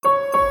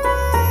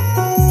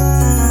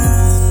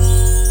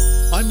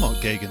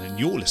Gagan and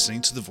you're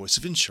listening to the Voice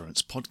of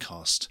Insurance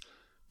podcast,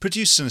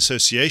 produced in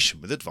association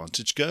with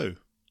Advantage Go.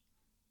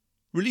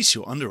 Release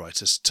your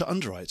underwriters to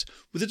underwrite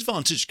with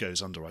Advantage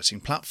Go's underwriting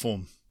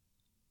platform.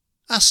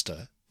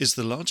 Asta is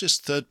the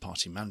largest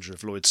third-party manager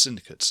of Lloyd's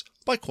syndicates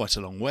by quite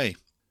a long way.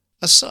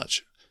 As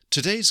such,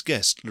 today's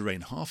guest,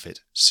 Lorraine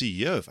Harfitt,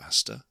 CEO of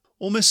Asta,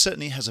 almost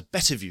certainly has a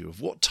better view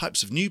of what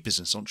types of new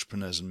business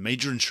entrepreneurs and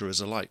major insurers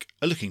alike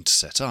are looking to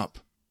set up.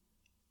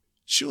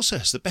 She also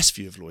has the best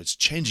view of Lloyd's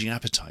changing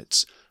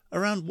appetites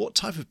around what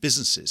type of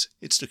businesses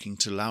it's looking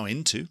to allow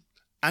into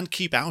and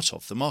keep out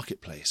of the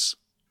marketplace.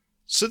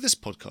 So this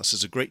podcast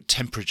is a great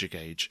temperature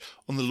gauge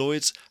on the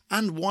Lloyd's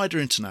and wider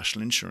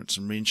international insurance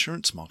and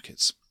reinsurance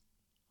markets.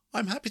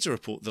 I'm happy to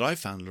report that I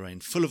found Lorraine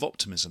full of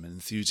optimism and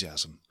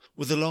enthusiasm,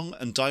 with a long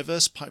and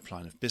diverse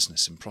pipeline of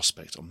business in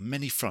prospect on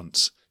many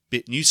fronts, be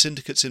it new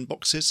syndicates in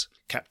boxes,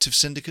 captive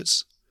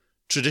syndicates,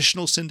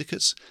 traditional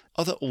syndicates,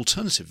 other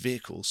alternative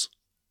vehicles,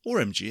 or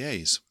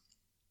MGAs.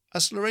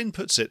 As Lorraine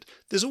puts it,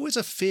 there's always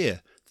a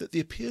fear that the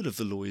appeal of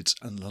the Lloyd's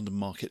and London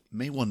market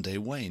may one day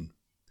wane.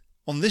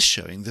 On this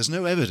showing, there's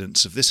no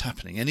evidence of this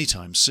happening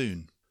anytime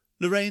soon.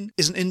 Lorraine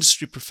is an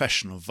industry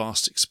professional of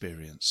vast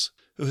experience,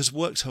 who has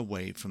worked her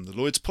way from the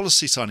Lloyd's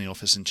policy signing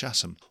office in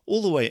Chatham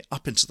all the way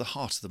up into the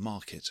heart of the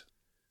market.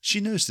 She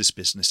knows this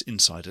business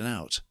inside and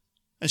out,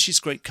 and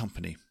she's great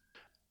company.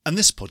 And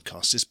this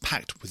podcast is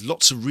packed with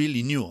lots of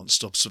really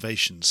nuanced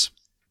observations.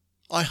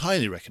 I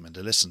highly recommend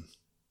a listen.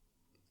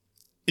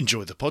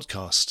 Enjoy the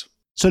podcast.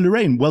 So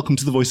Lorraine, welcome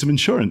to the Voice of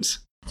Insurance.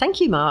 Thank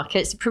you, Mark.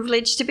 It's a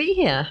privilege to be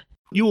here.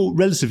 You're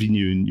relatively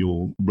new in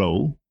your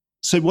role,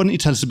 so why don't you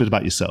tell us a bit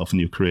about yourself and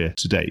your career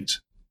to date?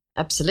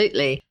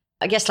 Absolutely.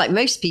 I guess like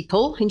most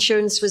people,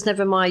 insurance was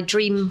never my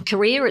dream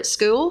career at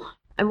school.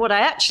 And what I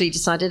actually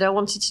decided I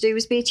wanted to do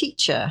was be a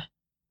teacher.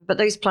 But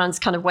those plans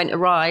kind of went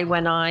awry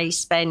when I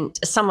spent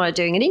a summer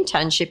doing an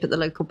internship at the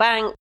local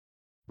bank,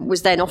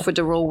 was then offered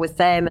a role with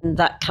them, and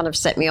that kind of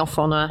set me off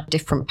on a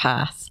different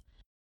path.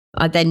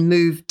 I then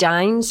moved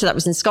down, so that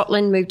was in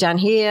Scotland, moved down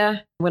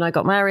here when I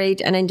got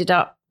married and ended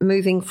up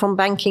moving from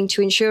banking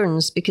to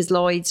insurance because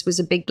Lloyd's was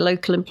a big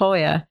local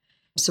employer.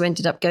 So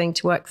ended up going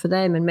to work for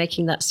them and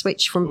making that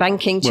switch from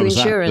banking to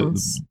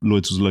insurance.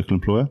 Lloyd's was a local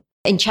employer?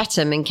 In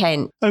Chatham, in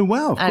Kent. Oh,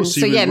 wow. Of course.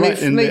 So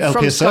moved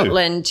from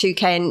Scotland to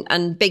Kent,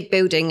 and big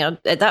building.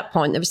 At that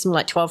point, there was something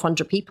like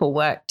 1,200 people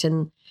worked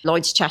in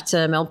Lloyd's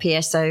Chatham,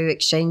 LPSO,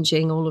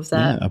 exchanging, all of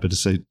that. Yeah, I better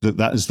say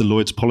that is the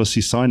Lloyd's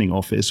policy signing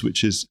office,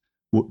 which is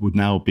what would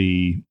now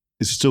be,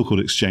 it's still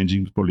called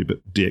exchanging, probably, but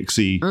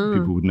DXE,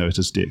 people would know it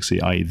as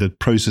DXE, i.e. the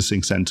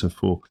processing centre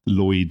for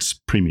Lloyd's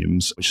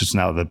premiums, which is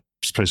now the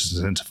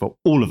processing centre for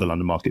all of the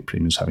London market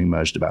premiums, having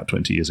merged about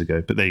 20 years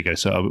ago. But there you go.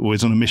 So I'm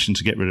always on a mission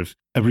to get rid of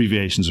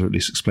abbreviations or at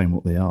least explain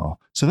what they are.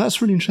 So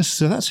that's really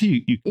interesting. So that's how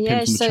you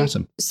came from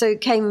Chatham. So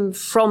came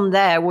from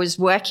there, was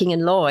working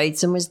in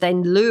Lloyd's and was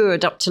then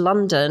lured up to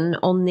London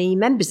on the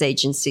members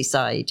agency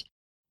side.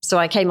 So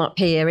I came up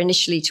here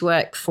initially to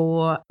work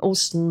for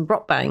Alston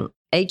Brockbank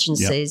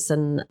agencies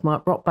and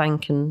Mark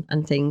Brockbank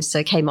and things.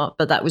 So came up,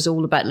 but that was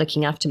all about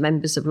looking after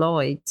members of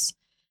Lloyd's.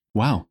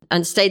 Wow.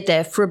 And stayed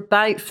there for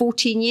about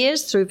 14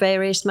 years through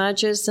various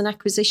mergers and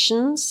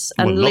acquisitions.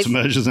 And lots of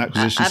mergers and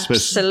acquisitions.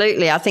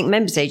 Absolutely. I think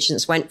members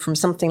agents went from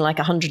something like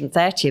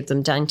 130 of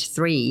them down to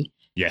 3.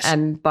 Yes.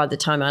 By the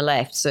time I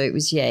left. So it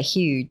was,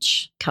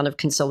 huge kind of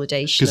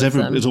consolidation. Because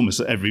it was almost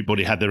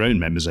everybody had their own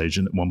members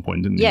agent at one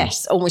point, didn't they?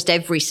 Yes. Almost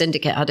every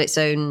syndicate had its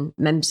own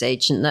members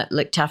agent that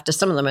looked after,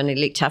 some of them only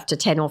looked after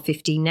 10 or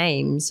 15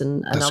 names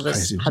and others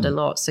crazy, had a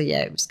lot. So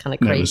it was kind of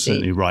crazy. It was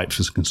certainly ripe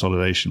for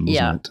consolidation,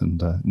 wasn't it?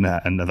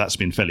 And that's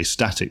been fairly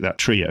static. That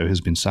trio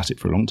has been static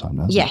for a long time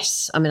now.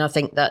 Yes. I mean, I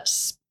think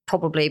that's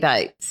probably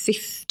about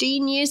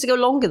 15 years ago,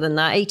 longer than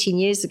that. 18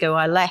 years ago,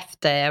 I left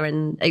there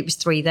and it was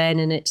 3 then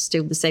and it's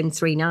still the same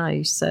 3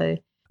 now. So,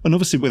 and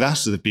obviously with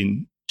Asta, there have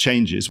been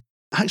changes.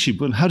 Actually,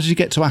 well, how did you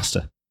get to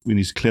Asta? We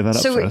need to clear that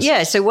up first.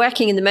 Yeah, so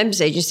working in the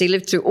members agency,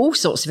 lived through all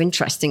sorts of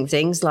interesting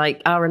things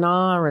like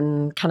R&R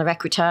and kind of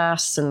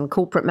Equitas and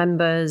corporate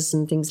members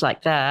and things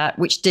like that,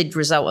 which did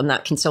result in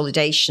that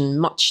consolidation,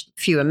 much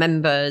fewer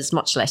members,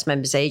 much less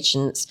members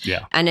agents,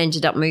 and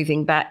ended up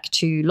moving back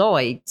to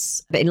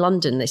Lloyd's, but in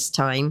London this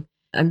time.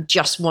 And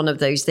just one of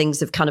those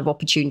things of kind of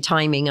opportune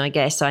timing, I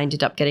guess. I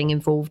ended up getting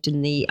involved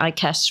in the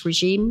ICAS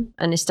regime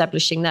and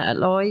establishing that at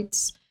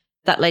Lloyd's.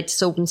 That led to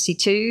Solvency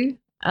II.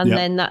 And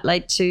then that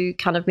led to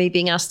kind of me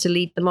being asked to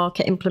lead the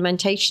market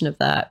implementation of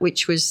that,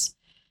 which was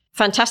a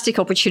fantastic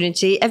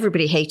opportunity.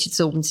 Everybody hated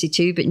Solvency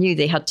II, but knew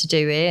they had to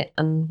do it.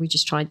 And we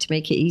just tried to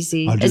make it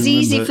easy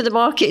for the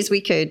market as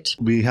we could.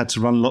 We had to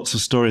run lots of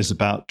stories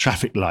about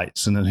traffic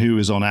lights and then who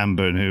was on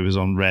amber and who was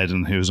on red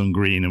and who was on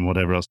green and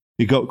whatever else.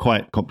 It got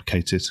quite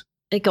complicated.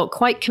 It got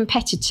quite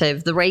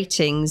competitive, the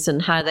ratings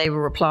and how they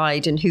were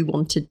applied and who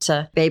wanted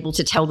to be able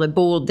to tell the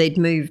board they'd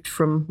moved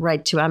from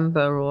red to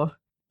amber.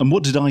 And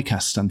what did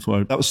ICAS stand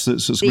for? That was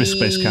sort of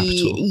risk-based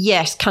capital.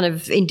 Yes, kind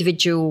of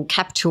individual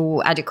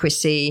capital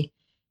adequacy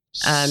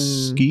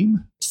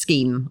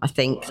Scheme, I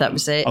think that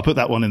was it. I'll put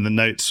that one in the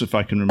notes if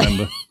I can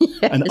remember. Yes.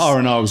 And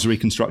R&R was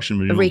reconstruction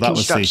and renewal.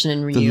 Reconstruction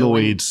and renewal.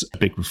 The Lloyd's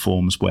big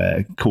reforms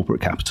where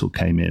corporate capital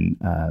came in.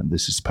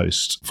 This is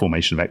post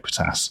formation of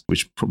Equitas,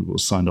 which probably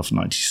was signed off in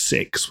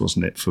 96,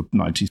 wasn't it, for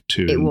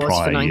 92 it and was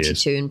prior for 92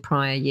 years. and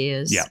prior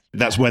years. Yeah,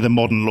 that's where the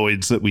modern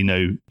Lloyd's that we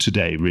know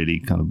today really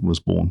kind of was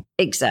born.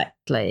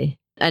 Exactly.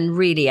 And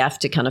really,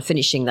 after kind of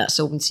finishing that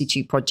Solvency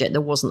II project,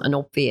 there wasn't an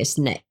obvious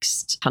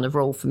next kind of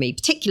role for me,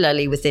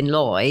 particularly within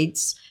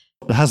Lloyd's.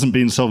 There hasn't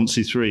been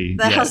Solvency III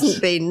There yet.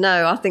 hasn't been,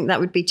 no. I think that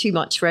would be too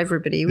much for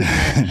everybody,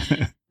 wouldn't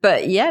it?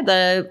 But yeah,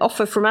 the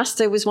offer from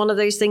Asta was one of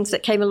those things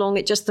that came along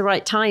at just the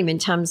right time in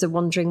terms of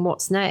wondering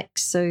what's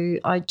next. So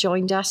I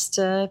joined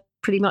Asta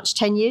pretty much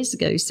 10 years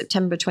ago,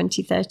 September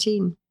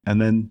 2013.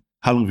 And then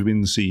how long have you been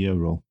in the CEO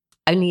role?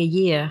 Only a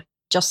year.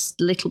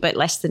 Just a little bit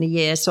less than a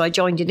year. So I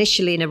joined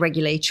initially in a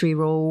regulatory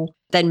role,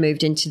 then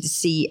moved into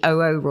the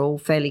COO role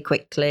fairly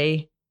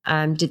quickly.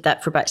 Did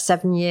that for about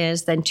 7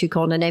 years, then took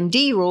on an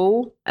MD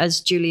role as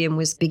Julian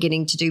was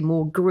beginning to do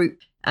more group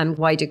and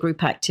wider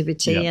group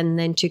activity, and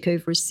then took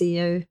over as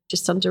CEO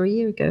just under a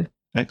year ago.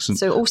 Excellent.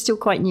 So all still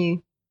quite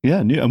new.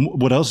 Yeah, new.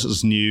 And what else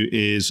is new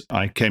is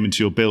I came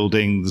into your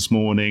building this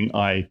morning.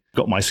 I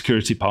got my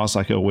security pass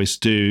like I always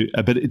do,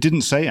 but it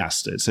didn't say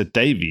Asta, it said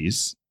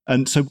Davies.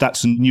 And so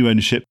that's a new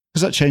ownership.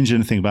 Does that change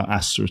anything about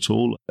Asta at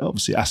all?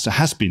 Obviously, Asta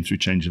has been through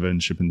change of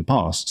ownership in the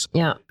past.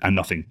 Yeah. And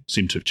nothing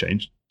seemed to have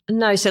changed.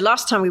 No, so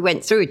last time we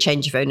went through a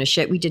change of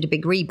ownership, we did a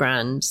big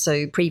rebrand.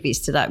 So previous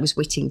to that was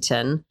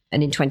Whittington.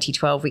 And in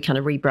 2012, we kind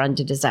of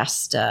rebranded as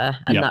Asta.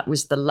 And that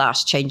was the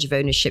last change of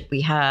ownership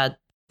we had.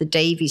 The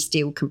Davies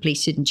deal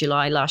completed in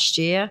July last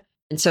year.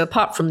 And so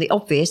apart from the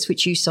obvious,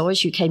 which you saw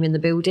as you came in the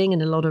building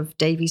and a lot of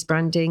Davies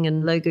branding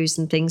and logos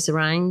and things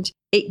around,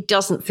 it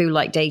doesn't feel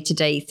like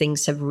day-to-day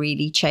things have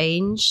really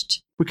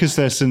changed. Because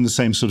they're in the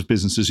same sort of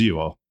business as you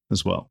are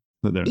as well.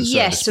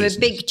 Yes, so a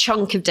big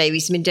chunk of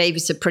Davies. I mean,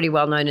 Davies are pretty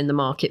well known in the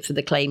market for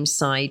the claims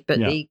side, but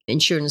the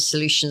insurance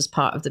solutions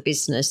part of the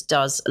business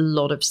does a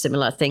lot of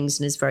similar things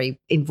and is very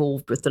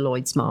involved with the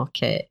Lloyd's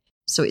market.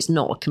 So it's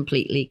not a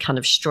completely kind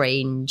of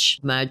strange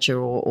merger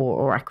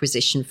or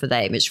acquisition for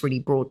them. It's really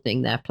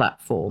broadening their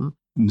platform.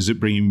 And is it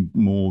bringing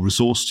more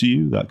resource to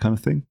you, that kind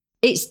of thing?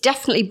 It's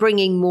definitely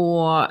bringing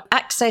more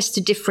access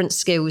to different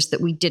skills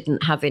that we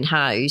didn't have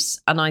in-house.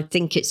 And I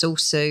think it's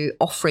also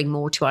offering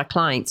more to our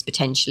clients,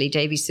 potentially.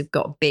 Davies have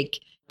got a big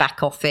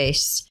back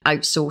office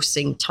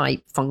outsourcing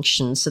type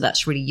function. So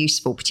that's really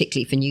useful,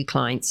 particularly for new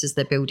clients as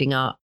they're building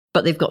up.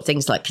 But they've got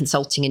things like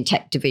consulting and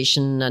tech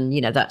division. And,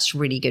 that's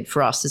really good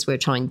for us as we're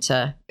trying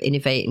to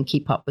innovate and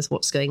keep up with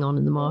what's going on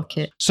in the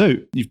market. So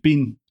you've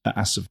been at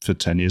Asta for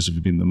 10 years.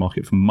 You've been in the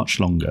market for much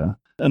longer.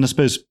 And I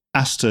suppose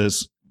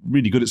Asta's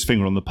really got its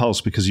finger on the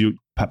pulse because you're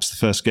perhaps the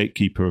first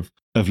gatekeeper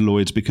of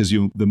Lloyd's because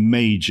you're the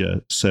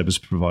major service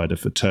provider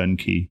for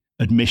turnkey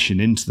admission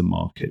into the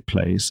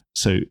marketplace.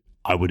 So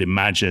I would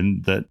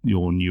imagine that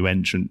your new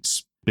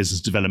entrants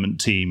business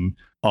development team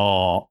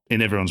are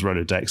in everyone's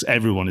Rolodex.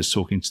 Everyone is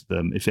talking to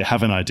them. If they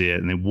have an idea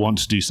and they want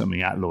to do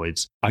something at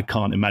Lloyd's, I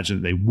can't imagine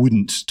that they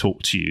wouldn't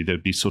talk to you.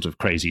 They'd be sort of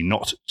crazy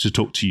not to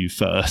talk to you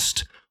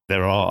first.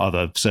 There are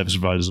other service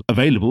providers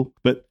available,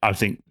 but I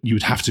think you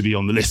would have to be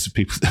on the list of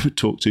people that would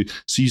talk to.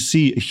 So you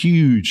see a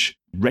huge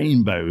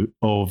rainbow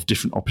of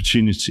different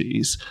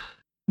opportunities.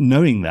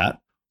 Knowing that,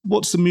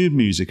 what's the mood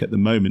music at the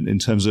moment in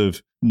terms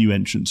of new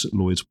entrants at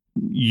Lloyd's?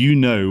 You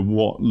know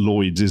what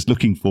Lloyd's is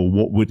looking for.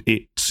 What would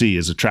it see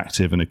as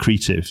attractive and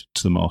accretive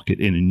to the market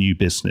in a new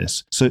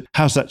business? So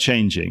how's that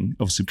changing?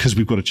 Obviously, because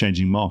we've got a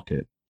changing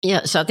market.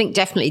 Yeah, so I think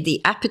definitely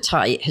the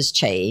appetite has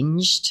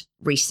changed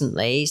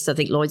recently. So I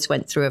think Lloyd's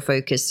went through a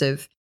focus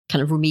of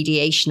kind of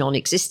remediation on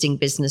existing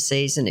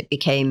businesses and it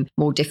became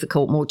more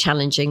difficult, more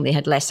challenging. They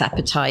had less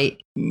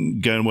appetite.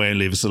 Go away and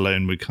leave us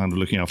alone. We're kind of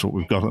looking after what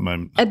we've got at the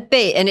moment. A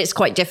bit, and it's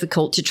quite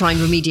difficult to try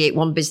and remediate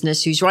one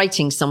business who's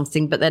writing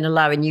something, but then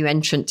allow a new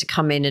entrant to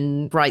come in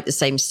and write the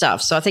same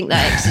stuff. So I think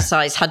that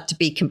exercise had to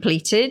be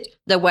completed.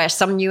 There were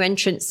some new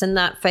entrants in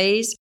that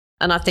phase.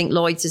 And I think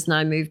Lloyd's has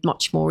now moved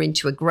much more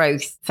into a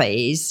growth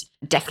phase,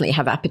 definitely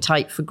have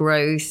appetite for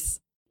growth.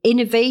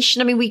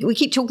 Innovation, I mean, we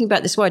keep talking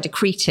about this word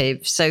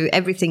accretive. So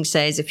everything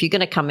says if you're going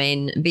to come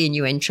in and be a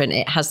new entrant,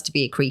 it has to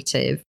be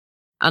accretive.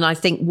 And I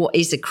think what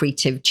is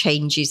accretive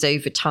changes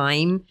over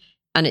time.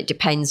 And it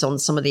depends on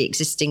some of the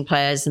existing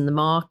players in the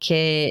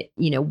market,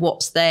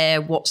 what's there,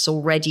 what's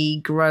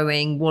already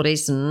growing, what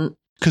isn't.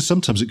 Because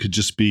sometimes it could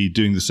just be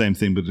doing the same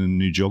thing, but in a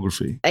new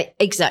geography.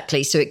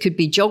 Exactly. So it could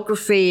be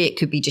geography, it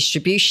could be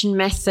distribution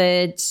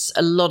methods.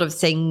 A lot of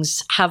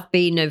things have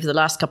been over the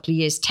last couple of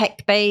years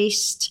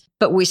tech-based,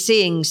 but we're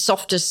seeing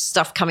softer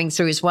stuff coming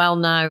through as well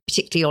now,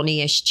 particularly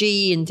on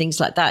ESG and things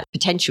like that,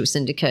 potential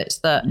syndicates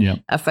that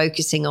are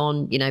focusing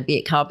on, be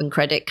it carbon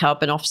credit,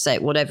 carbon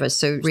offset, whatever.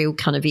 So real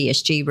kind of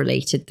ESG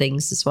related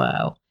things as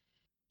well.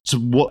 So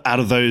what out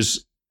of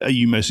those are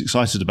you most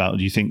excited about?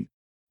 Do you think,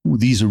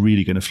 these are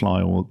really going to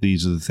fly, or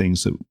these are the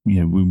things that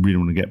we really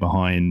want to get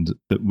behind,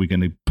 that we're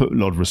going to put a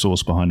lot of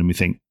resource behind, and we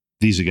think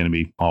these are going to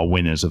be our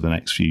winners of the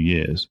next few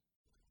years?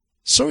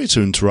 Sorry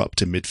to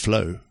interrupt in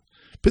mid-flow,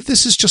 but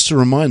this is just a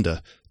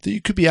reminder that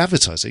you could be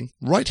advertising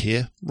right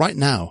here, right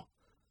now,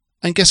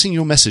 and getting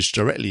your message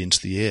directly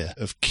into the ear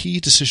of key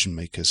decision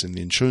makers in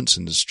the insurance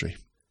industry.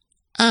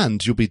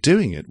 And you'll be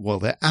doing it while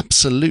they're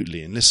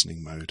absolutely in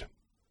listening mode.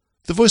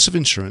 The Voice of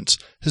Insurance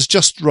has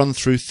just run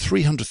through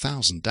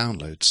 300,000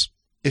 downloads.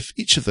 If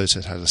each of those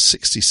had had a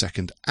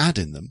 60-second ad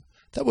in them,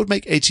 that would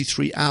make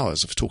 83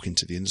 hours of talking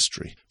to the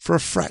industry for a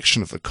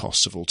fraction of the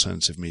cost of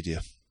alternative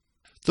media.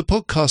 The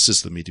podcast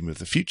is the medium of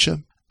the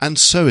future, and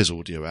so is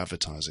audio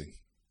advertising.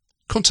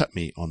 Contact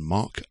me on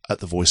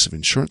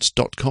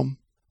mark@thevoiceofinsurance.com,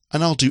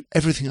 and I'll do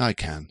everything I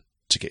can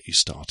to get you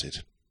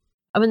started.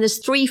 I mean,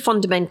 there's three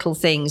fundamental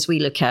things we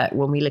look at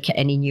when we look at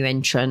any new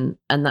entrant,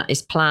 and that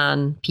is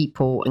plan,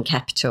 people, and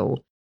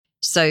capital.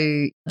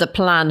 So the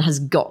plan has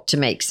got to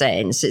make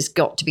sense. It's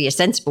got to be a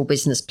sensible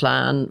business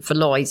plan. For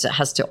Lloyd's, it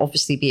has to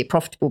obviously be a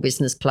profitable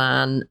business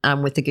plan,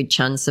 and with a good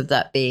chance of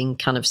that being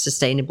kind of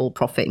sustainable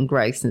profit and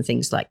growth and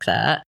things like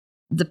that.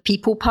 The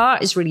people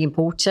part is really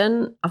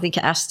important. I think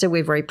at Asta,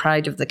 we're very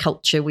proud of the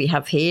culture we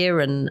have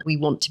here, and we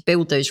want to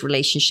build those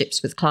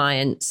relationships with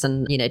clients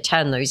and,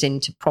 turn those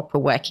into proper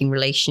working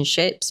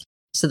relationships.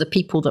 So the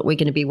people that we're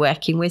going to be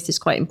working with is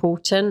quite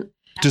important.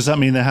 Does that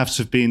mean they have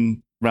to have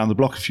been around the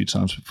block a few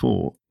times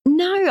before?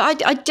 No,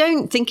 I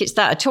don't think it's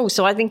that at all.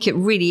 So I think it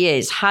really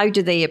is, how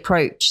do they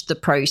approach the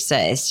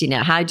process?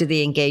 How do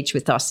they engage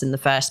with us in the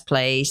first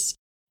place?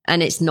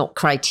 And it's not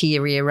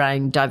criteria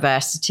around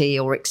diversity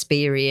or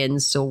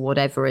experience or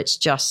whatever. It's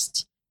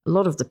just a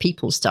lot of the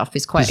people stuff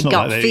is quite a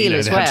gut feel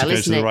as well, isn't it? They have to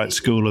go to the right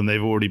school and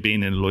they've already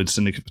been in a Lloyd's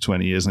syndicate for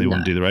 20 years and they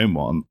want to do their own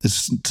one.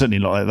 It's certainly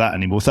not like that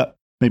anymore. That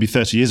maybe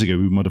 30 years ago,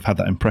 we might have had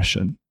that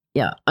impression.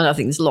 Yeah. And I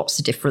think there's lots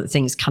of different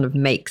things kind of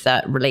make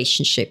that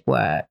relationship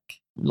work.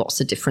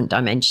 Lots of different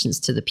dimensions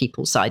to the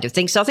people side of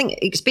things. So I think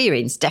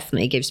experience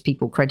definitely gives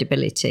people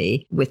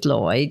credibility with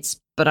Lloyd's.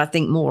 But I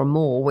think more and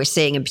more we're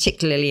seeing, and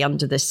particularly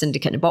under the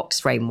Syndicate in a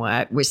Box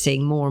framework, we're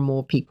seeing more and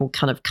more people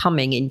kind of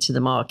coming into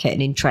the market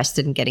and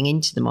interested in getting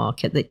into the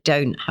market that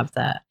don't have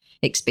that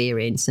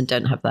experience and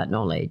don't have that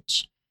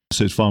knowledge.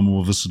 So it's far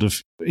more of a sort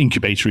of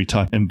incubatory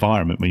type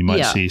environment where you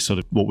might see sort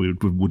of what we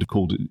would have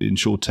called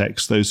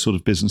insurtechs, those sort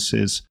of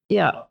businesses.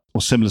 Yeah.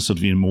 Or similar sort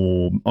of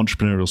more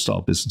entrepreneurial style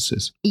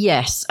businesses.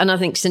 Yes. And I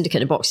think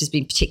Syndicate in a Box has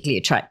been particularly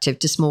attractive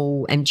to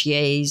small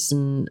MGAs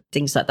and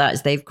things like that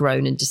as they've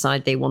grown and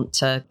decide they want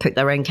to put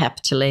their own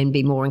capital in,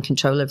 be more in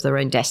control of their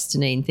own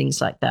destiny and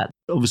things like that.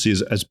 Obviously,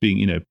 as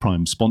being,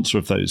 prime sponsor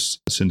of those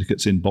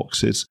syndicates in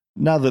boxes,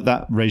 now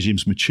that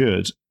regime's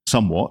matured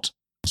somewhat,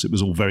 it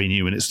was all very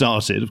new when it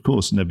started, of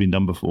course, and never been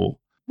done before.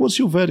 What's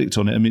your verdict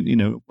on it? I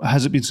mean,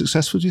 has it been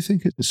successful, do you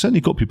think? It's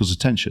certainly got people's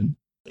attention.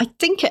 I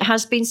think it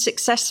has been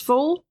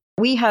successful.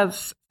 We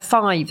have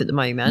 5 at the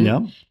moment. Yeah.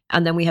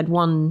 And then we had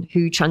one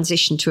who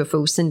transitioned to a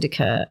full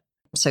syndicate.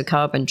 So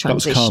Carbon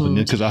transitioned. That was Carbon,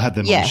 because I had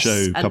them on the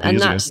show a couple of years ago.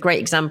 And that's a great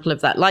example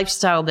of that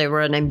lifestyle. They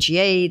were an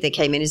MGA. They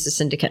came in as a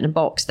syndicate in a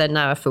box. They're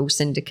now a full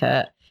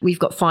syndicate. We've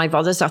got 5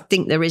 others. I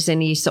think there is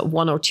only sort of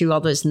 1 or 2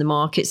 others in the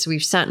market. So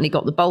we've certainly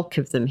got the bulk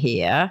of them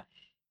here.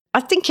 I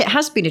think it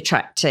has been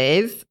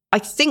attractive. I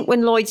think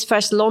when Lloyd's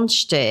first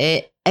launched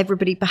it,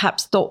 everybody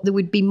perhaps thought there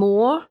would be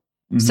more.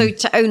 Mm-hmm. So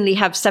to only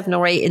have 7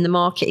 or 8 in the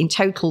market in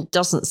total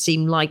doesn't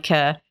seem like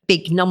a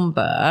big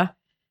number.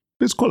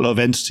 There's quite a lot of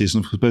entities,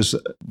 and I suppose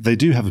they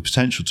do have the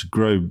potential to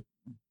grow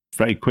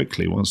very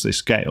quickly once they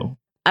scale.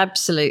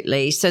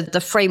 Absolutely. So the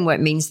framework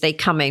means they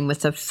come in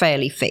with a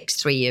fairly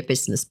fixed 3-year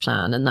business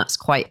plan, and that's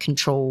quite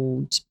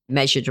controlled,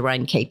 measured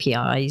around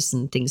KPIs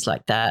and things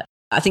like that.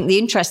 I think the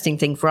interesting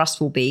thing for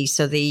us will be,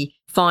 so the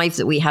 5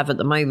 that we have at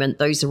the moment,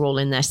 those are all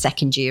in their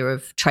 2nd year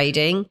of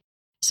trading.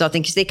 So I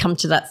think as they come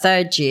to that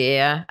 3rd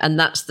year, and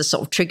that's the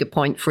sort of trigger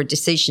point for a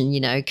decision,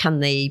 can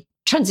they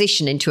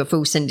transition into a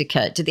full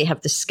syndicate? Do they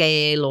have the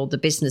scale or the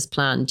business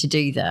plan to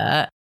do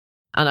that?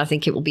 And I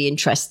think it will be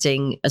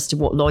interesting as to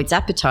what Lloyd's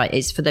appetite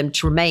is for them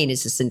to remain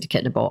as a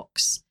syndicate in a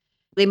box.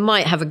 They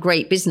might have a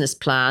great business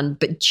plan,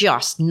 but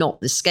just not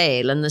the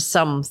scale. And there's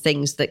some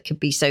things that could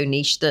be so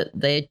niche that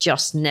they're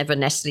just never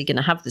necessarily going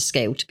to have the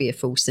scale to be a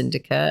full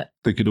syndicate.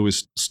 They could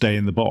always stay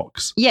in the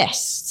box.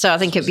 Yes. So I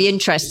think it'd be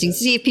interesting to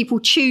see if people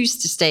choose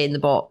to stay in the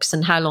box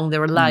and how long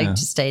they're allowed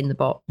to stay in the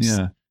box.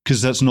 Yeah.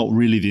 Because that's not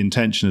really the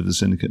intention of the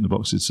syndicate in the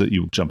box. It's that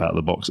you'll jump out of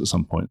the box at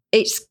some point.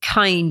 It's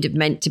kind of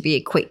meant to be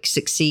a quick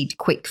succeed,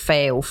 quick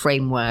fail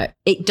framework.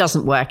 It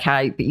doesn't work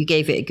out, but you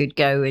gave it a good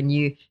go and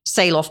you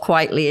sail off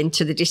quietly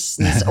into the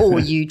distance or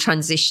you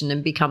transition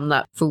and become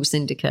that full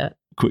syndicate.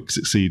 Quick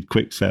succeed,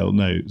 quick fail.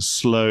 No,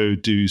 slow,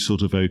 do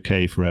sort of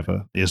okay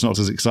forever. It's not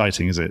as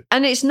exciting, is it?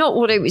 And it's not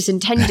what it was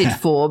intended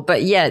for.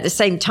 But yeah, at the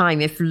same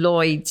time, if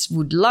Lloyd's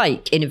would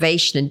like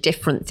innovation and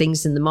different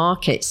things in the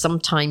market,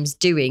 sometimes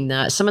doing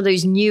that, some of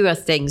those newer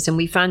things, and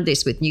we found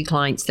this with new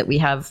clients that we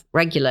have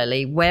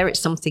regularly, where it's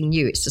something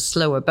new, it's a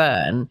slower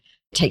burn.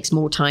 It takes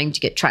more time to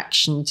get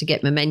traction, to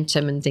get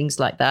momentum and things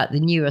like that. The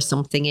newer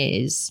something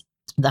is,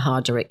 the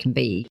harder it can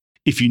be.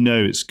 if you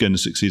know it's going to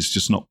succeed, it's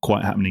just not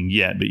quite happening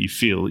yet, but you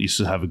still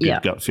have a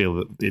good gut feel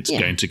that it's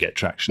going to get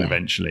traction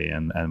eventually,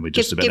 and we're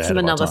just a bit ahead of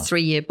our time. Give them another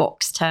 3-year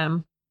box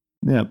term.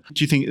 Yeah.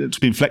 Do you think it's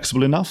been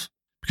flexible enough?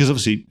 Because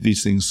obviously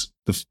these things,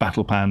 the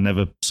battle plan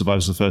never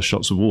survives the first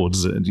shots of war,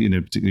 does it?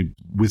 Particularly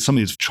with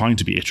something that's trying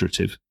to be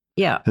iterative.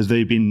 Yeah. Has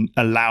they been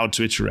allowed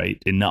to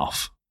iterate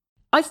enough?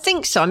 I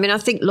think so. I mean, I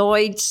think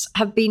Lloyd's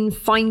have been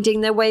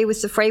finding their way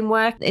with the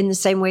framework in the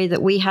same way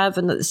that we have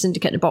and that the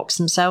Syndicate in a Box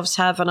themselves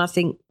have. And I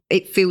think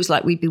it feels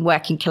like we've been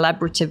working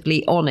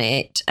collaboratively on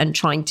it and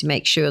trying to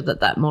make sure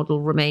that that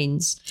model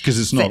remains because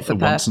it's not a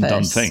once and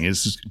done thing.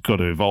 It's got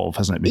to evolve,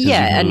 hasn't it? Because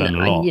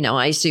and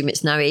I assume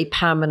it's now a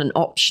permanent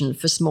option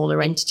for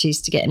smaller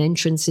entities to get an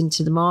entrance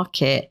into the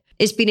market.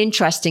 It's been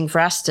interesting for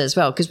Asta as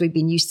well because we've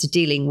been used to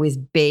dealing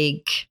with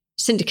big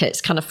syndicates,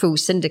 kind of full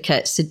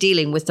syndicates. So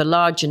dealing with a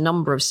larger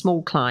number of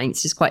small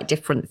clients is quite a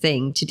different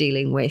thing to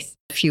dealing with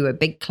fewer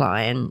big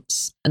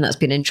clients. And that's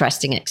been an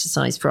interesting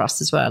exercise for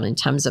us as well in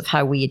terms of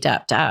how we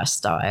adapt our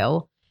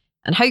style.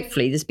 And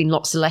hopefully there's been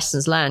lots of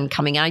lessons learned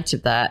coming out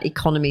of that,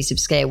 economies of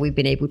scale we've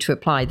been able to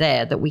apply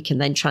there that we can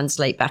then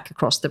translate back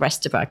across the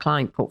rest of our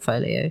client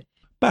portfolio.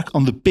 Back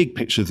on the big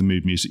picture of the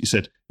mood music, you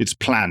said it's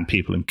plan,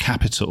 people and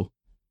capital.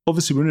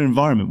 Obviously, we're in an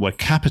environment where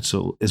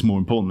capital is more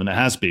important than it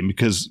has been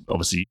because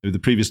obviously the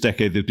previous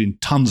decade, there's been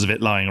tons of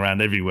it lying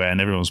around everywhere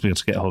and everyone's been able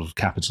to get hold of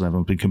capital.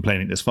 Everyone's been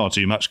complaining there's far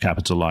too much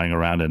capital lying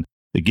around and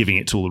they're giving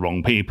it to all the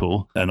wrong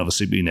people and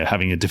obviously,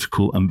 having a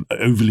difficult and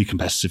overly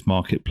competitive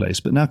marketplace.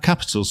 But now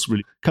capital's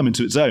really come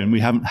into its own. We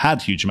haven't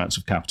had huge amounts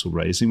of capital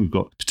raising. We've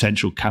got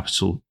potential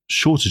capital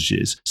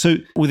shortages. So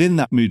within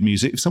that mood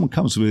music, if someone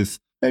comes with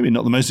maybe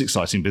not the most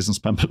exciting business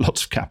plan, but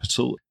lots of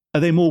capital,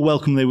 are they more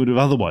welcome than they would have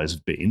otherwise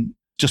have been?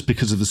 Just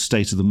because of the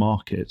state of the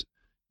market,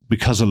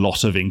 because a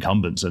lot of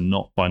incumbents are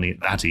not finding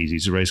it that easy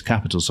to raise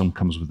capital. Some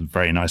comes with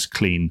very nice,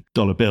 clean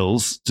dollar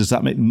bills. Does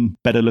that make them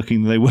better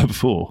looking than they were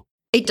before?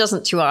 It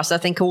doesn't to us. I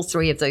think all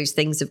three of those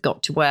things have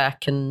got to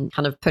work, and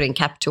kind of putting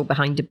capital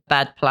behind a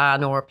bad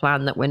plan or a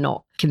plan that we're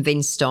not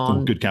convinced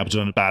on. Good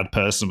capital and a bad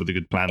person with a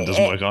good plan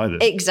doesn't work either.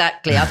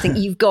 Exactly. I think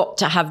you've got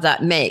to have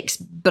that mix.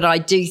 But I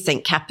do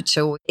think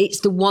capital, it's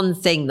the one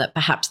thing that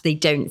perhaps they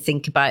don't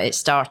think about at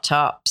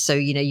startup. So,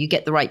 you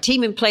get the right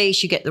team in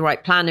place, you get the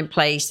right plan in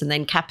place, and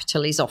then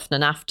capital is often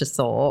an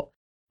afterthought.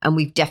 And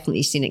we've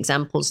definitely seen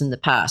examples in the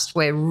past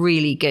where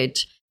really good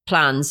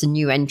plans and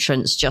new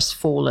entrants just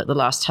fall at the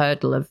last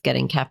hurdle of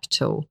getting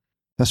capital.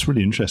 That's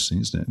really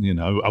interesting, isn't it?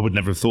 I would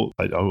never have thought.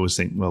 I always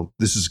think, well,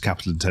 this is a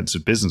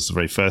capital-intensive business. The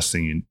very first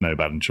thing you know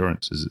about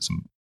insurance is it's a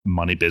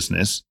money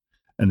business.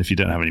 And if you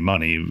don't have any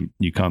money,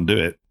 you can't do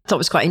it. I thought it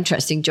was quite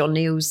interesting. John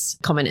Neal's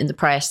comment in the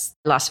press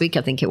last week,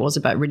 I think it was,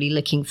 about really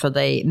looking for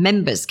the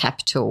members'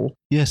 capital.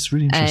 Yes,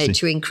 really interesting.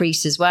 To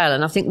increase as well.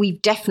 And I think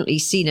we've definitely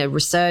seen a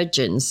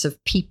resurgence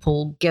of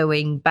people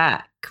going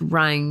back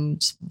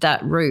round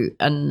that route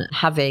and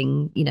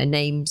having,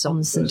 names on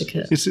the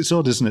syndicate. It's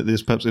odd, isn't it?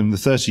 There's perhaps in the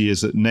 30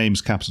 years that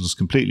names capital has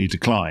completely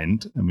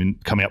declined. I mean,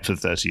 coming up for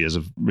 30 years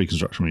of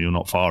reconstruction, you're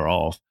not far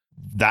off.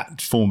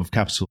 That form of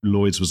capital,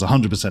 Lloyd's was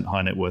 100%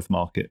 high net worth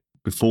market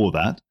before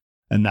that.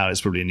 And now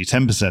it's probably only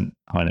 10%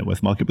 high net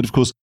worth market. But of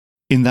course,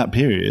 in that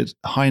period,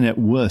 high net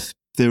worth,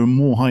 there are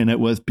more high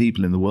net worth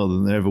people in the world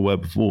than there ever were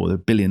before. There are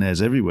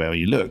billionaires everywhere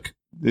you look.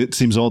 It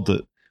seems odd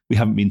that we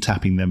haven't been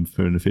tapping them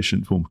for an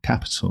efficient form of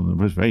capital and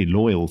a very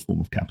loyal form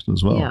of capital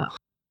as well. Yeah.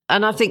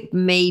 And I think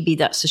maybe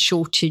that's a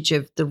shortage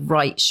of the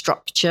right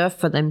structure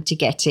for them to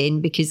get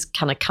in, because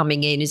kind of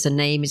coming in as a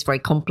name is very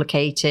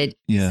complicated.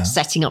 Yeah.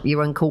 Setting up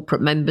your own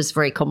corporate members is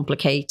very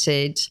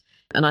complicated.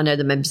 And I know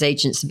the members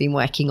agents have been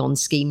working on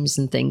schemes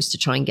and things to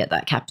try and get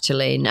that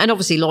capital in. And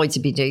obviously Lloyd's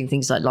have been doing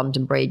things like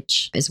London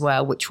Bridge as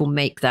well, which will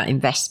make that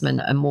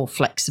investment a more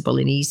flexible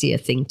and easier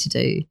thing to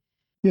do.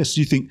 Yes.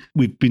 Do you think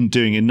we've been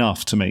doing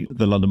enough to make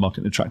the London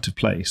market an attractive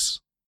place?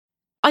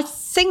 I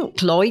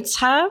think Lloyd's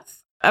have.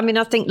 I mean,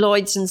 I think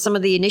Lloyd's and some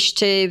of the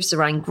initiatives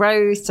around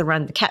growth,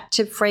 around the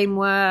captive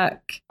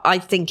framework, I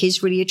think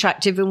is really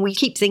attractive. And we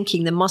keep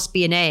thinking there must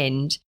be an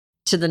end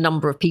to the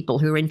number of people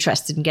who are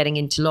interested in getting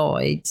into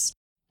Lloyd's.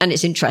 And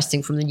it's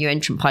interesting, from the new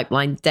entrant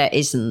pipeline, there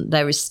isn't.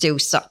 There is still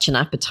such an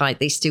appetite.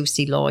 They still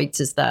see Lloyd's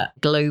as that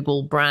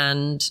global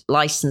brand,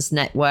 licensed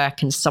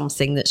network, and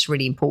something that's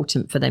really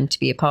important for them to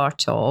be a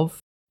part of.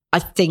 I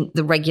think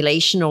the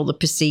regulation, or the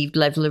perceived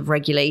level of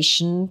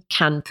regulation,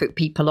 can put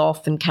people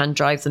off and can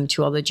drive them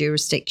to other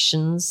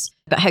jurisdictions.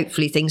 But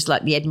hopefully things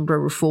like the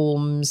Edinburgh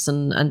reforms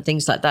and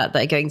things like that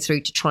are going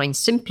through to try and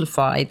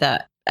simplify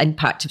that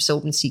impact of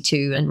Solvency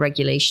II and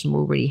regulation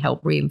will really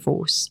help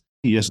reinforce.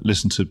 Yes,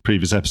 listen to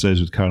previous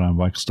episodes with Caroline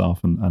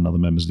Wagstaff and other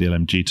members of the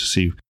LMG to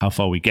see how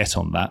far we get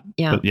on that.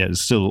 Yeah. But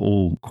it's still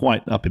all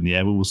quite up in the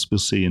air. We'll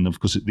see. And of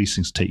course, these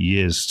things take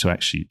years to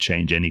actually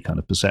change any kind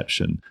of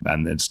perception.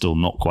 And it's still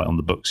not quite on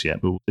the books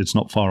yet, but it's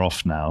not far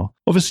off now.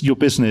 Obviously, your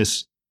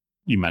business,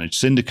 you manage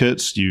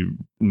syndicates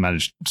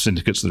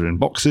that are in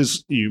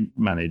boxes, you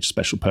manage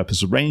special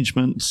purpose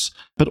arrangements,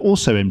 but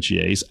also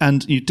MGAs.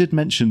 And you did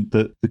mention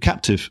that the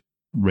captive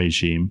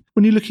regime.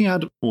 When you're looking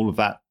at all of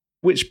that,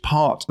 which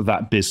part of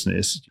that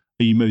business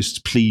are you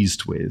most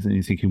pleased with? And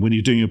you're thinking, when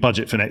you're doing your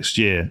budget for next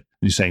year, and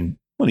you're saying,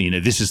 well,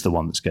 this is the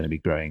one that's going to be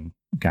growing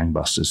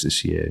gangbusters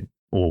this year,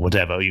 or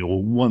whatever,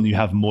 or one you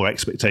have more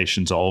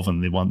expectations of,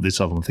 and this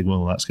other one, think,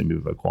 well, that's going to be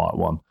a very quiet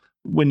one.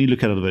 When you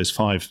look at those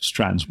 5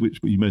 strands, which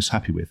were you most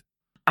happy with?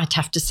 I'd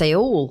have to say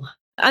all.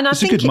 And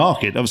it's a good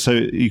market, so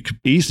you could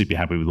easily be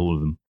happy with all of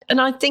them. And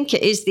I think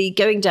it is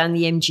going down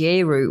the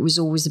MGA route was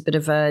always a bit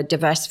of a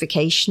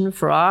diversification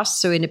for us.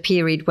 So in a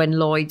period when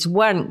Lloyd's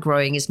weren't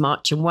growing as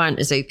much and weren't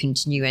as open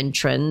to new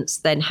entrants,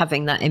 then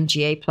having that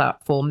MGA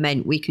platform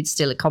meant we could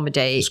still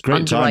accommodate it's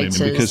great underwriters.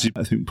 Timing, because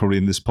I think probably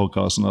in this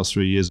podcast in the last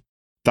 3 years,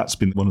 that's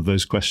been one of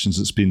those questions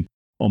that's been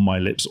on my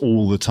lips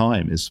all the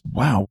time is,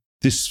 wow,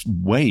 this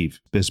wave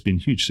has been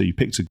huge. So you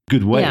picked a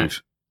good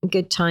wave. Yeah,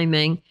 good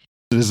timing.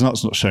 It's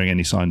not showing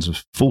any signs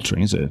of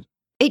faltering, is it?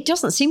 It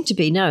doesn't seem to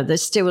be, no.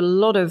 There's still a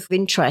lot of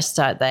interest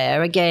out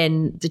there.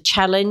 Again, the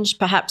challenge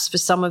perhaps for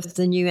some of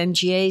the new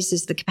MGAs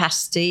is the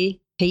capacity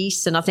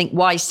piece. And I think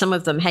why some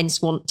of them hence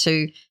want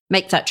to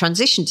make that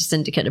transition to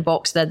syndicate in a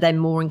box, they're then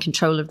more in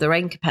control of their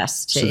own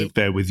capacity. So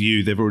they're with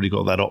you. They've already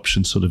got that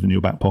option sort of in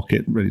your back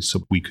pocket, ready.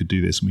 So we could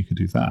do this and we could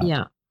do that.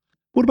 Yeah.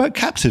 What about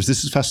captives?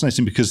 This is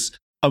fascinating because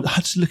I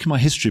had to look in my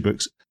history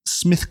books.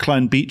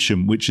 SmithKline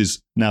Beecham, which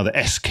is now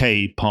the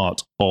SK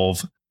part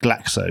of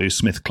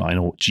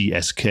GlaxoSmithKline, or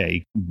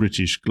GSK,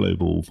 British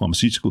Global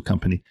Pharmaceutical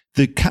Company.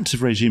 The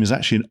captive regime is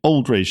actually an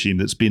old regime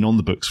that's been on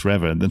the books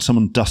forever, and then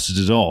someone dusted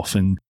it off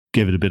and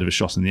gave it a bit of a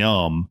shot in the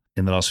arm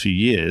in the last few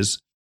years.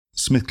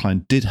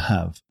 SmithKline did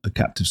have a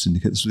captive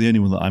syndicate. It's the only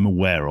one that I'm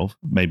aware of.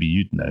 Maybe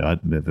you'd know. I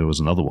don't know if there was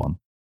another one.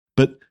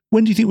 But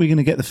when do you think we're going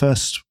to get the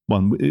first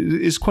one?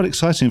 It's quite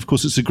exciting. Of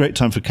course, it's a great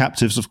time for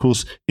captives, of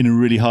course, in a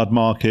really hard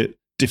market.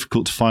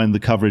 Difficult to find the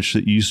coverage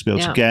that you used to be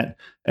able to get.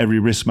 Every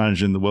risk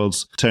manager in the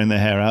world's tearing their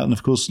hair out. And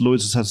of course,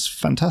 Lloyd's has a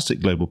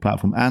fantastic global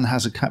platform and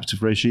has a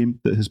captive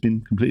regime that has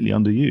been completely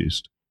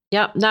underused.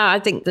 Yeah, no, I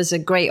think there's a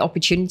great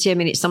opportunity. I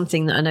mean, it's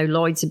something that I know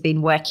Lloyd's have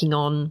been working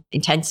on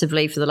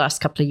intensively for the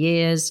last couple of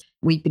years.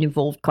 We've been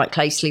involved quite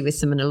closely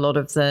with them in a lot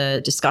of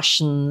the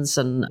discussions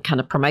and kind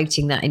of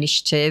promoting that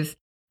initiative.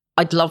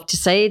 I'd love to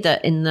say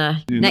that in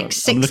the next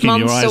 6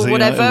 months or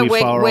whatever,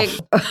 we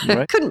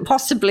right? Couldn't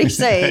possibly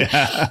say.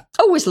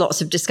 Always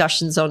lots of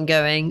discussions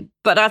ongoing,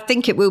 but I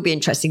think it will be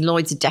interesting.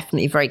 Lloyd's are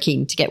definitely very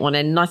keen to get one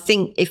in. And I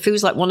think it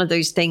feels like one of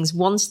those things,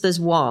 once there's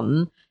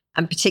one,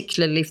 and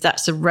particularly if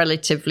that's a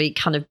relatively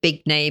kind of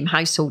big name,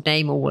 household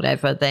name or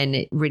whatever, then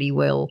it really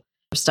will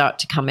start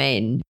to come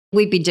in.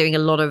 We've been doing a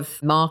lot of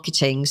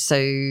marketing,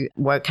 so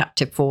World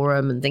Captive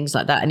Forum and things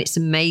like that. And it's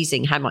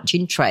amazing how much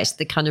interest,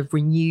 the kind of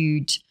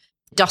renewed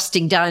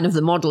dusting down of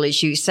the model,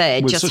 as you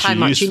said, just how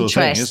much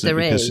interest there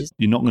is.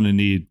 You're not going to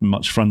need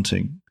much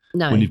fronting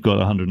when you've got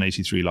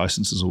 183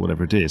 licenses or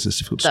whatever it is. It's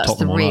difficult to top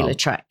them all up. That's the real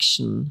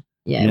attraction.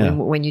 Yeah.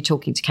 When you're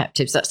talking to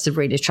captives, that's the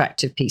really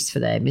attractive piece for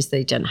them, is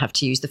they don't have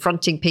to use the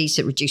fronting piece.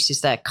 It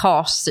reduces their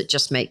costs. It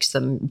just makes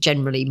them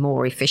generally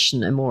more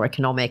efficient and more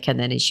economic. And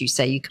then, as you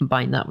say, you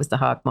combine that with the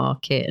hard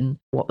market and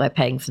what they're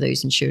paying for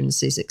those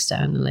insurances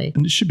externally.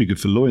 And it should be good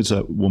for Lloyd's,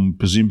 one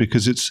presume,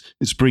 because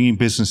it's bringing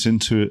business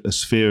into a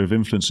sphere of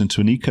influence,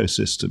 into an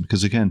ecosystem.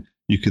 Because again,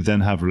 you could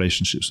then have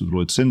relationships with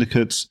Lloyd's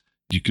syndicates.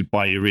 You could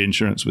buy your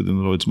reinsurance within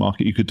the Lloyd's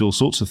market. You could do all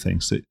sorts of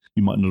things that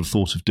you might not have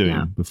thought of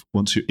doing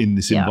once you're in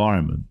this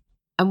environment.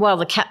 And while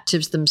the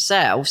captives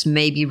themselves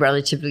may be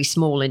relatively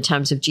small in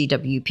terms of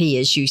GWP,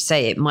 as you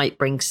say, it might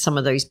bring some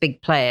of those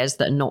big players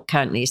that are not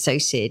currently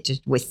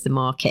associated with the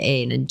market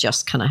in and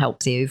just kind of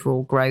help the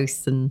overall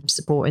growth and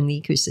support in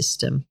the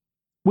ecosystem.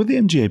 With the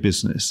MGA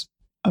business,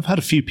 I've had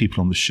a few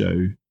people on the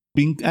show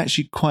being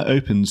actually quite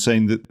open,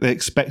 saying that they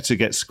expect to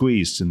get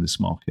squeezed in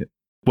this market.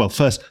 Well,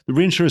 first, the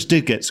reinsurers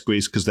did get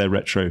squeezed because their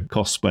retro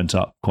costs went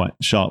up quite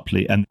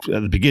sharply. And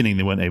at the beginning,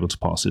 they weren't able to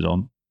pass it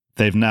on.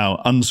 They've now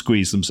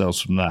unsqueezed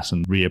themselves from that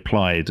and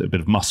reapplied a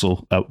bit of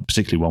muscle,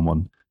 particularly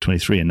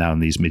 1/1/23, and now in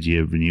these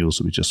mid-year renewals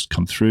that we just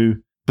come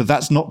through. But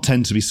that's not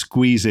tend to be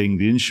squeezing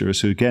the insurers,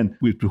 who, again,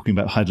 we're talking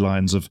about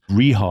headlines of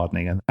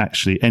rehardening, and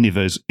actually any of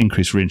those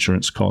increased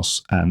reinsurance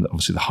costs and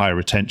obviously the higher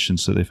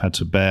retentions that they've had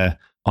to bear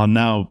are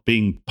now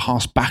being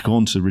passed back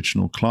on to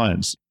original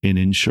clients in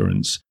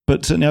insurance.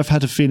 But certainly I've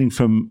had a feeling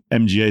from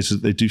MGAs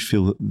that they do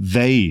feel that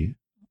they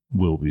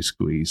will be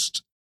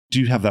squeezed. Do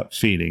you have that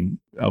feeling,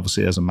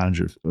 obviously, as a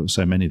manager of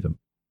so many of them?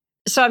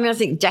 So, I mean, I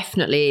think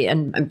definitely,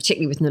 and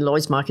particularly within the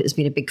Lloyd's market, there's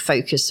been a big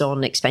focus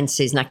on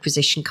expenses and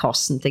acquisition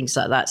costs and things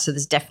like that. So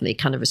there's definitely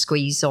kind of a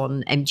squeeze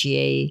on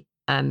MGA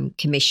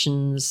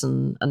commissions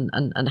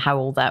and how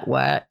all that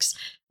works.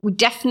 We're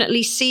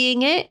definitely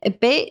seeing it a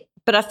bit.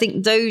 But I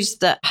think those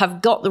that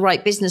have got the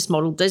right business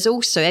model, there's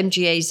also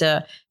MGAs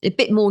are a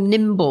bit more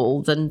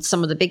nimble than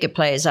some of the bigger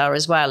players are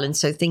as well. And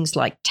so things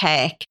like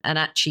tech and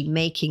actually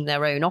making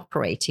their own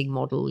operating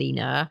model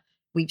leaner,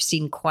 we've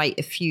seen quite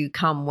a few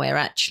come where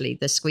actually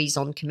the squeeze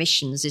on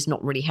commissions is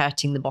not really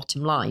hurting the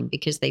bottom line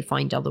because they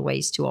find other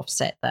ways to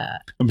offset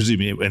that. I'm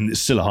presuming, and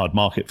it's still a hard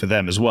market for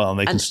them as well, and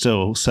they can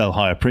still sell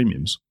higher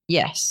premiums.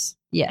 Yes.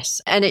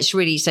 And it's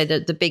really so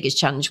that the biggest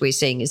challenge we're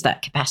seeing is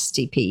that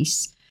capacity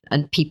piece.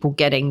 and people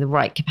getting the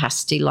right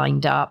capacity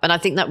lined up. And I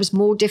think that was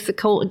more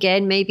difficult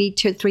again, maybe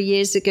 2 or 3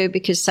 years ago,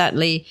 because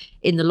certainly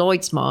in the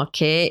Lloyd's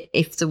market,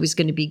 if there was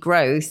going to be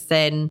growth,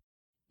 then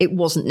it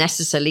wasn't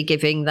necessarily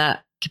giving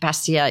that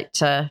capacity out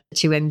to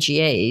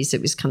MGAs.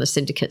 It was kind of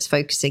syndicates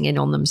focusing in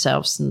on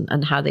themselves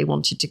and how they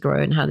wanted to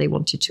grow and how they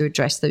wanted to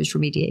address those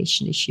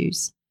remediation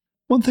issues.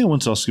 One thing I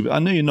want to ask you, I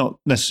know you're not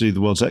necessarily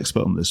the world's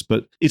expert on this,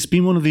 but it's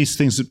been one of these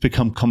things that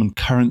become common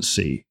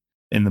currency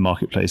in the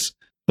marketplace,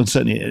 and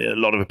certainly a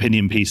lot of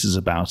opinion pieces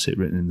about it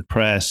written in the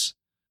press,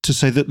 to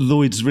say that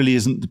Lloyd's really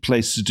isn't the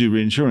place to do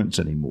reinsurance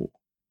anymore.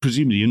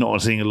 Presumably you're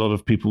not seeing a lot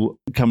of people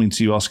coming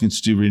to you asking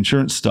to do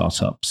reinsurance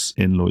startups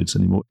in Lloyd's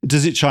anymore.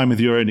 Does it chime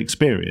with your own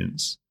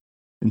experience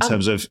in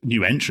terms of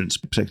new entrants,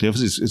 particularly?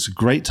 Obviously, it's a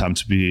great time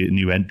to be a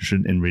new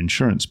entrant in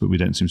reinsurance, but we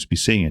don't seem to be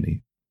seeing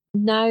any.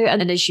 No,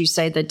 and as you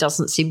say, there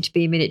doesn't seem to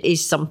be. I mean, it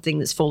is something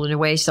that's fallen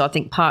away. So I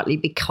think partly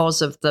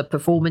because of the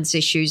performance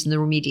issues and the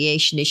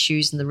remediation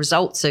issues and the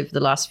results over the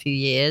last few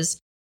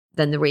years,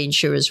 then the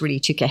reinsurers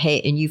really took a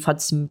hit. And you've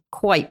had some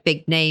quite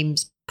big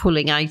names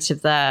pulling out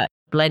of that.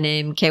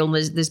 Blenheim, Kiln,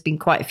 there's been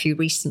quite a few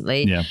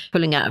recently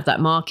pulling out of that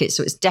market.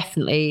 So it's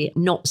definitely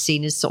not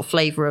seen as sort of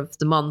flavour of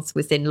the month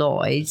within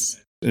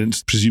Lloyd's.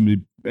 And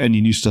presumably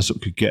any new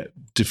startup could get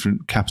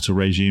different capital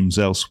regimes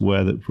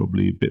elsewhere that are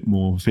probably a bit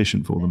more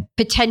efficient for them.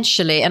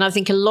 Potentially. And I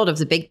think a lot of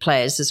the big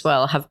players as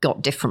well have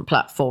got different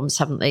platforms,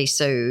 haven't they?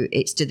 So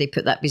it's, do they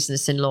put that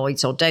business in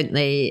Lloyd's or don't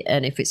they?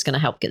 And if it's going to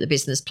help get the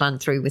business plan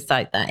through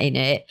without that in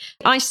it.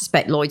 I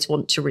suspect Lloyd's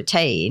want to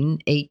retain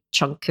a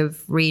chunk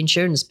of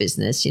reinsurance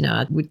business. You know,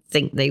 I would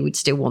think they would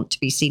still want to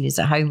be seen as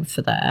a home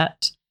for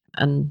that.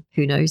 And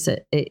who knows,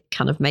 that it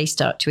kind of may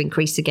start to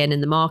increase again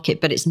in the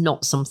market, but it's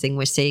not something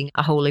we're seeing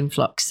a whole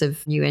influx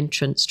of new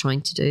entrants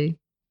trying to do.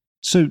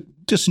 So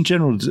just in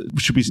general,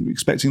 should we be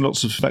expecting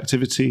lots of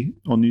activity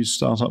on new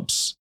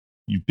startups?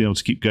 You've been able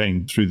to keep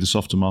going through the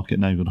softer market,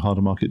 now you've got a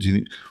harder market. Do you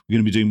think we're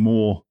going to be doing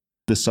more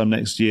this time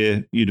next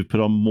year? You'd have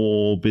put on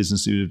more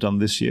business than you'd have done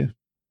this year?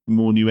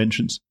 More new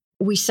entrants?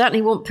 We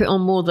certainly won't put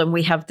on more than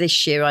we have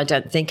this year, I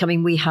don't think. I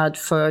mean, we had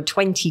for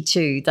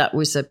 22, that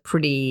was a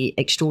pretty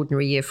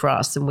extraordinary year for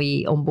us. And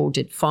we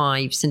onboarded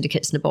 5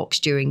 syndicates in a box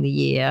during the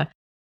year.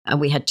 And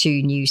we had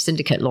 2 new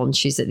syndicate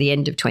launches at the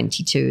end of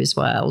 22 as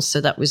well. So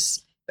that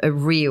was a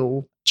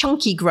real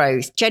chunky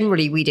growth.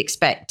 Generally, we'd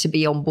expect to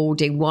be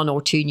onboarding 1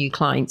 or 2 new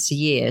clients a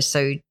year.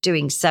 So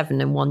doing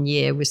 7 in 1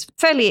 year was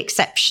fairly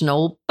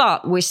exceptional,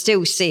 but we're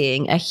still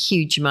seeing a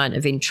huge amount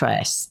of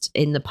interest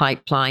in the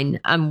pipeline.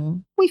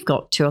 And we've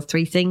got 2 or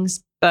 3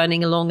 things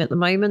burning along at the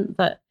moment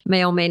that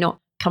may or may not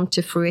come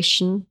to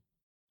fruition.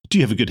 Do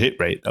you have a good hit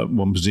rate?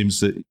 One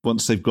presumes that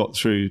once they've got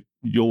through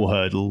your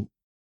hurdle,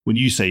 when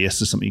you say yes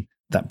to something,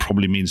 that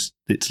probably means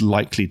it's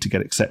likely to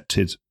get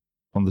accepted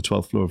on the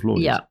 12th floor of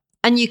Lloyd's. Yeah.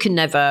 And you can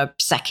never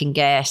second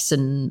guess,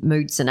 and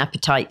moods and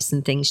appetites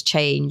and things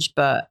change.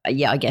 But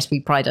yeah, I guess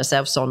we pride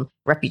ourselves on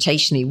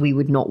reputationally, we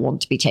would not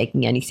want to be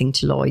taking anything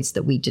to Lloyd's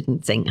that we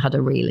didn't think had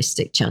a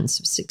realistic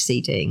chance of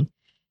succeeding.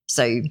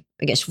 So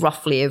I guess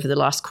roughly over the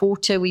last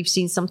quarter, we've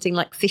seen something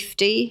like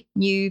 50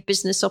 new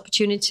business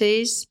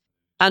opportunities.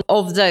 And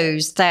of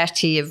those,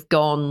 30 have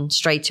gone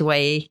straight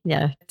away.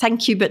 Yeah,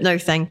 thank you, but no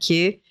thank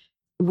you.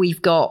 We've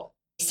got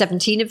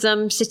 17 of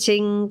them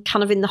sitting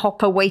kind of in the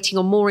hopper, waiting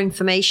on more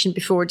information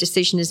before a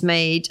decision is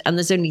made. And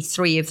there's only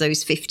 3 of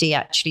those 50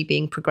 actually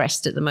being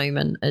progressed at the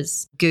moment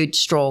as good,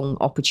 strong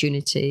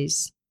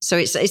opportunities. So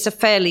it's a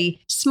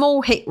fairly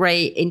small hit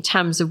rate in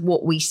terms of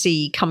what we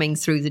see coming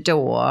through the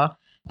door,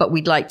 but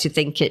we'd like to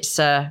think it's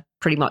a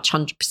pretty much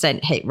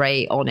 100% hit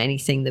rate on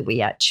anything that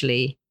we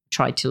actually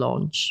try to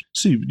launch.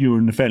 So you're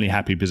in a fairly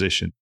happy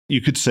position.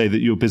 You could say that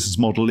your business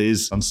model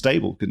is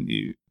unstable, couldn't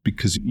you?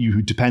 Because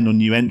you depend on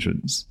new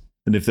entrants.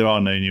 And if there are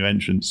no new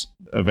entrants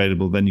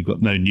available, then you've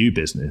got no new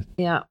business.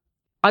 Yeah.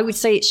 I would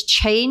say it's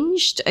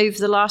changed over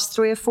the last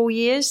 3 or 4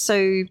 years.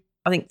 So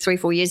I think 3 or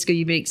 4 years ago,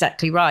 you'd be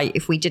exactly right.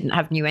 If we didn't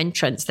have new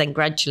entrants, then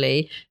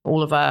gradually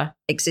all of our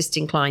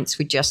existing clients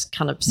would just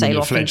kind of sail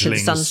off into the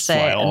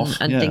sunset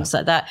and things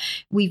like that.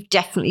 We've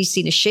definitely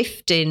seen a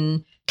shift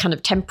in kind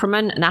of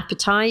temperament and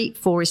appetite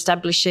for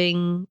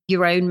establishing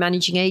your own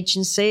managing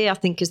agency. I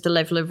think as the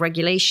level of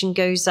regulation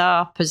goes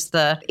up, as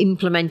the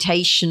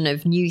implementation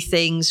of new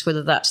things,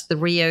 whether that's the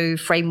Rio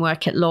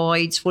framework at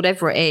Lloyd's,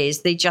 whatever it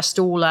is, they just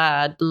all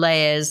add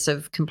layers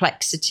of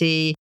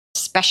complexity,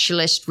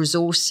 specialist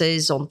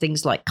resources on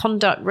things like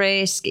conduct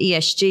risk,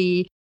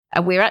 ESG.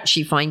 And we're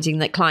actually finding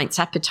that clients'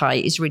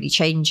 appetite is really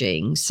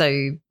changing.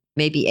 So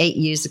maybe 8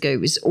 years ago, it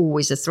was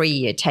always a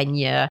 3-year,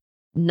 10-year.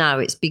 Now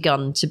it's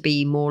begun to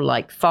be more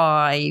like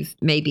 5,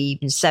 maybe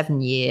even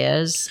 7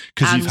 years.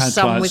 Because you've had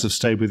clients that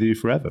stayed with you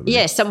forever. Really.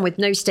 Yeah, some with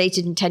no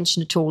stated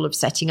intention at all of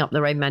setting up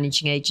their own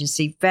managing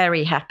agency.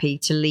 Very happy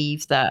to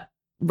leave that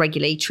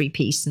regulatory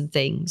piece and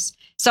things.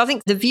 So I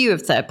think the view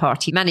of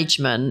third-party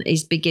management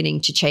is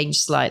beginning to change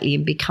slightly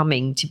and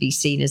becoming to be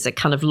seen as a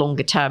kind of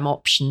longer-term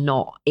option,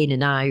 not in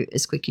and out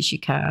as quick as you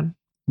can.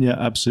 Yeah,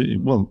 absolutely.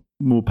 Well,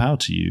 more power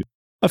to you.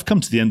 I've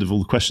come to the end of all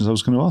the questions I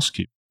was going to ask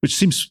you, which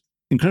seems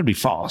incredibly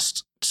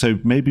fast. So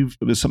maybe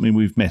there's something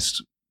we've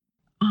missed.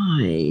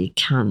 I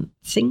can't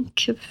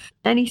think of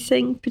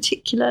anything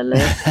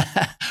particularly.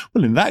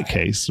 Well, in that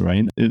case,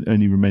 Lorraine, it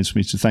only remains for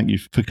me to thank you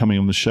for coming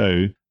on the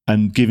show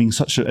and giving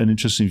such an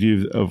interesting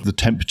view of the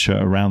temperature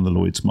around the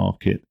Lloyd's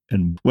market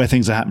and where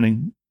things are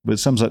happening. But it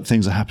sounds like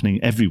things are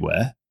happening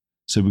everywhere.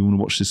 So we want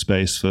to watch this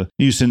space for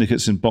new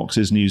syndicates in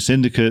boxes, new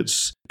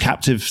syndicates,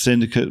 captive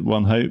syndicate,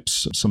 one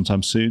hopes,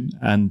 sometime soon,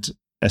 and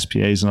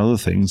SPAs and other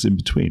things in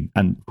between.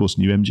 And, of course,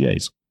 new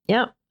MGAs.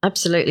 Yeah,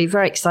 absolutely.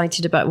 Very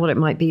excited about what it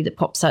might be that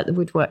pops out the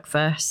woodwork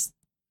first.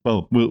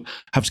 Well, we'll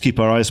have to keep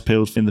our eyes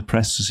peeled in the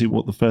press to see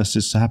what the first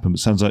is to happen. But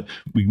it sounds like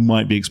we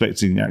might be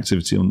expecting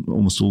activity on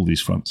almost all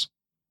these fronts.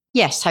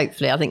 Yes,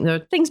 hopefully. I think there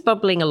are things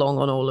bubbling along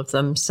on all of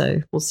them.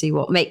 So we'll see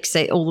what makes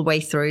it all the way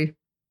through.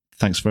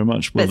 Thanks very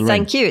much. Well, but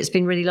thank you. It's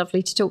been really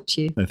lovely to talk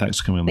to you. No, thanks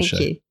for coming on the show.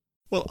 Thank you.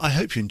 Well, I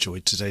hope you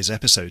enjoyed today's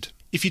episode.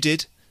 If you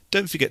did,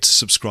 don't forget to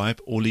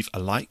subscribe or leave a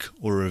like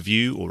or a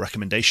review or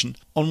recommendation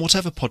on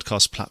whatever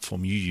podcast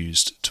platform you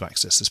used to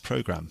access this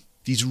programme.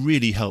 These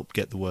really help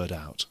get the word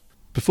out.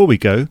 Before we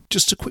go,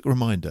 just a quick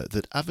reminder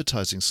that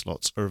advertising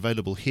slots are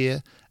available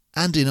here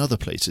and in other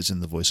places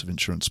in the Voice of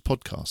Insurance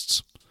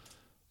podcasts.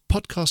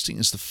 Podcasting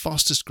is the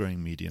fastest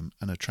growing medium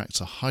and attracts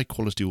a high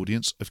quality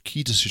audience of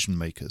key decision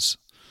makers.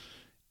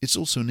 It's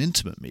also an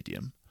intimate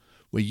medium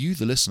where you,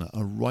 the listener,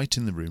 are right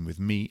in the room with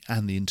me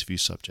and the interview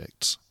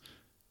subjects.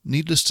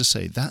 Needless to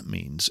say, that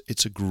means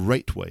it's a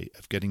great way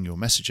of getting your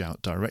message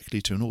out directly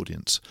to an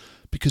audience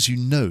because you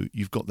know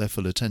you've got their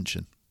full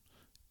attention.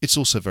 It's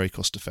also very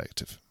cost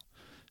effective.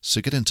 So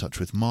get in touch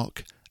with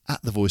Mark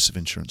at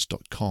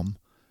thevoiceofinsurance.com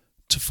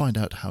to find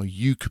out how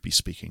you could be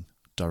speaking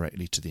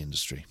directly to the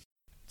industry.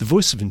 The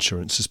Voice of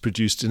Insurance is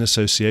produced in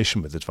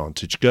association with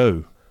Advantage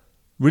Go.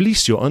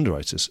 Release your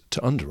underwriters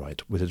to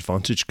underwrite with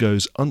Advantage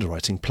Go's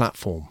underwriting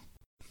platform.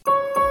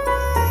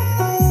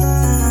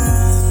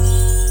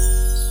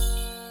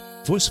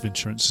 Voice of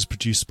Insurance is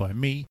produced by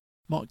me,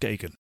 Mark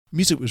Gagan.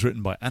 Music was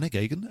written by Anna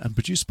Gagan and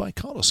produced by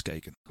Carlos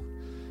Gagan.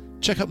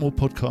 Check out more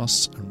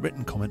podcasts and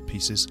written comment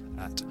pieces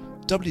at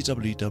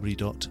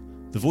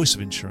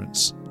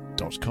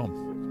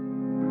www.thevoiceofinsurance.com.